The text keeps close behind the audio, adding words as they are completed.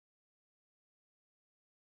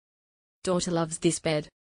Daughter loves this bed.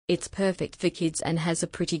 It's perfect for kids and has a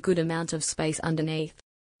pretty good amount of space underneath.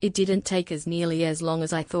 It didn't take us nearly as long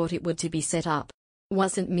as I thought it would to be set up.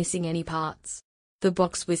 Wasn't missing any parts. The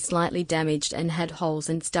box was slightly damaged and had holes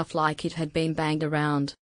and stuff like it had been banged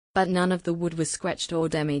around. But none of the wood was scratched or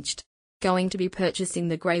damaged. Going to be purchasing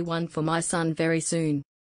the grey one for my son very soon.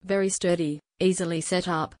 Very sturdy, easily set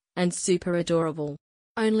up, and super adorable.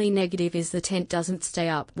 Only negative is the tent doesn't stay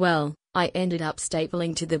up well. I ended up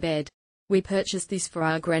stapling to the bed. We purchased this for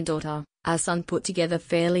our granddaughter. Our son put together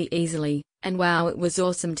fairly easily, and wow, it was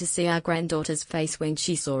awesome to see our granddaughter's face when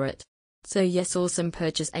she saw it. So yes, awesome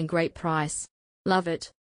purchase and great price. Love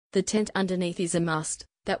it. The tent underneath is a must.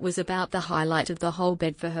 That was about the highlight of the whole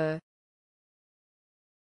bed for her.